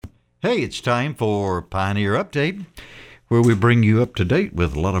Hey, it's time for Pioneer Update, where we bring you up to date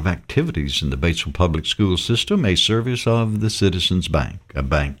with a lot of activities in the Batesville Public School System, a service of the Citizens Bank, a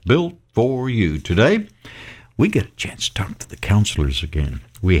bank built for you. Today, we get a chance to talk to the counselors again.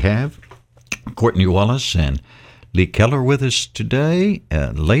 We have Courtney, Wallace, and Leigh Keller with us today.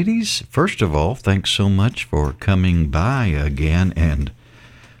 Ladies, first of all, thanks so much for coming by again, and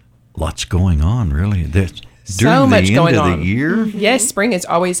lots going on, really. So much going on. During the end of the year? Yes, spring is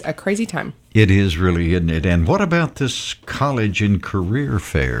always a crazy time. It is really, isn't it? And what about this college and career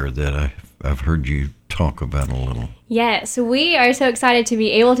fair that I've heard you talk about a little? Yes, we are so excited to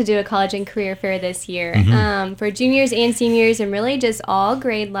be able to do a college and career fair this year for juniors and seniors and really just all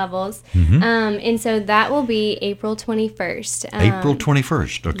grade levels. And so that will be April 21st. April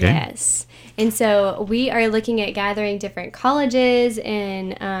 21st, okay. Yes. And so we are looking at gathering different colleges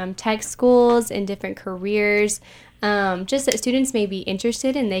and tech schools and different careers, just that students may be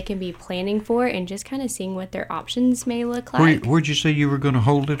interested and they can be planning for and just kind of seeing what their options may look like. Where'd you say you were going to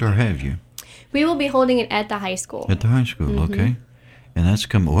hold it, or have you? We will be holding it at the high school. At the high school, okay. And that's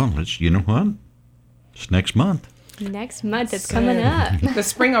coming, well, you know what? It's next month. Next month, it's coming up. The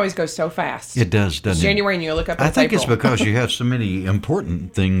spring always goes so fast. It does, doesn't it? January, and you look up and I think April. it's because you have so many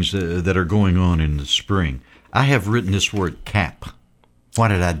important things that are going on in the spring. I have written this word CAP. Why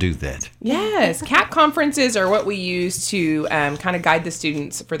did I do that? Yes, CAP conferences are what we use to kind of guide the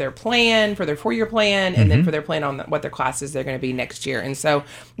students for their plan, for their 4-year plan, and then for their plan on what their classes they're going to be next year. And so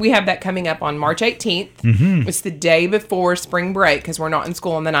we have that coming up on March 18th. It's the day before spring break because we're not in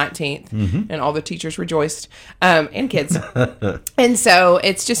school on the 19th, and all the teachers rejoiced, and kids. And so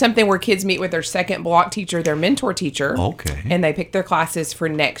it's just something where kids meet with their second block teacher, their mentor teacher, and they pick their classes for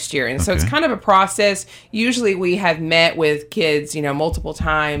next year. And so it's kind of a process. Usually we have met with kids, multiple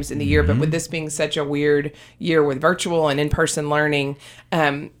times in the year, but with this being such a weird year with virtual and in-person learning,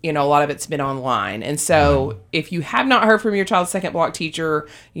 a lot of it's been online. And so if you have not heard from your child's second block teacher,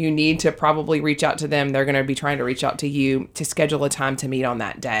 you need to probably reach out to them. They're going to be trying to reach out to you to schedule a time to meet on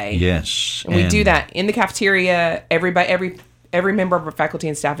that day. Yes. And we do that in the cafeteria. Every member of our faculty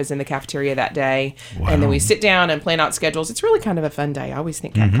and staff is in the cafeteria that day. Wow. And then we sit down and plan out schedules. It's really kind of a fun day. I always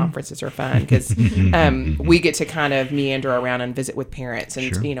think CAP conferences are fun because we get to kind of meander around and visit with parents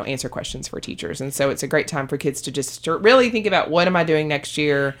and, answer questions for teachers. And so it's a great time for kids to just really think about, what am I doing next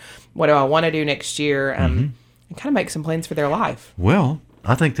year? What do I want to do next year? And kind of make some plans for their life. Well,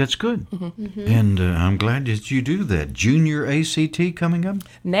 I think that's good. And I'm glad that you do that. Junior ACT coming up?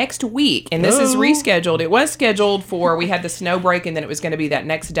 Next week. And this is rescheduled. It was scheduled we had the snow break, and then it was going to be that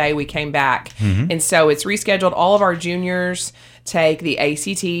next day we came back. And so it's rescheduled. All of our juniors take the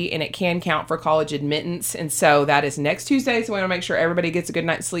ACT, and it can count for college admittance. And so that is next Tuesday. So we want to make sure everybody gets a good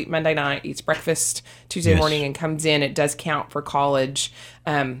night's sleep Monday night, eats breakfast Tuesday morning, and comes in. It does count for college.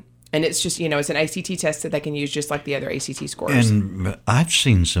 And it's just, it's an ACT test that they can use just like the other ACT scores. And I've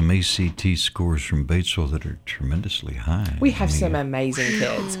seen some ACT scores from Batesville that are tremendously high. We have some amazing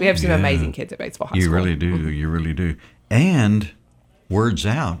kids. We have some amazing kids at Batesville High School. You really do. You really do. And word's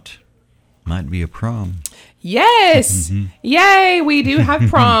out, might be a prom. Yes. Yay. We do have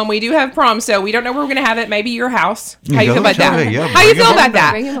prom. So we don't know where we're going to have it. Maybe your house. How you feel about that? How you feel about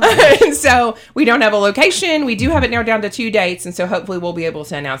that? So we don't have a location. We do have it narrowed down to 2 dates. And so hopefully we'll be able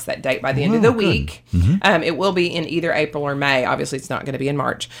to announce that date by the end of the week. It will be in either April or May. Obviously, it's not going to be in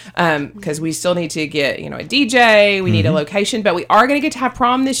March because we still need to get, a DJ. We need a location. But we are going to get to have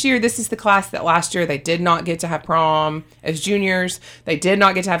prom this year. This is the class that last year they did not get to have prom as juniors. They did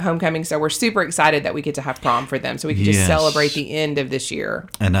not get to have homecoming. So we're super excited that we get to have prom for them, so we can just celebrate the end of this year.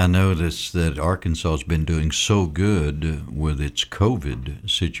 And I noticed that Arkansas has been doing so good with its COVID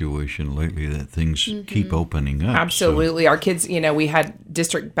situation lately that things keep opening up. Absolutely. So. Our kids, we had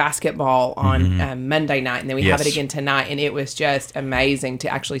district basketball on Monday night, and then we have it again tonight, and it was just amazing to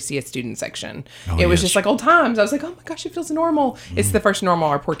actually see a student section. It was just like old times. I was like, oh my gosh, it feels normal. It's the first normal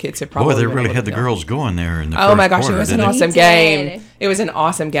our poor kids have probably they really had the girls going there in the first my gosh, quarter, it was an awesome game. It was an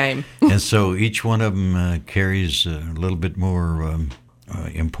awesome game. And so each one of them carries a little bit more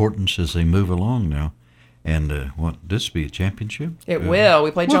importance as they move along now. And this be a championship? It will. We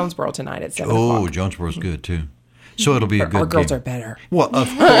play Jonesboro tonight at 7 o'clock. Oh, Jonesboro's good too. So it'll be a good Our girls game. are better. Well, of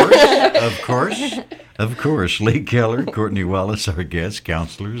course. Leigh Keller, Courtney Wallace, our guest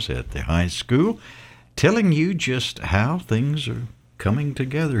counselors at the high school, telling you just how things are coming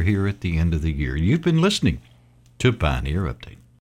together here at the end of the year. You've been listening to Pioneer Update.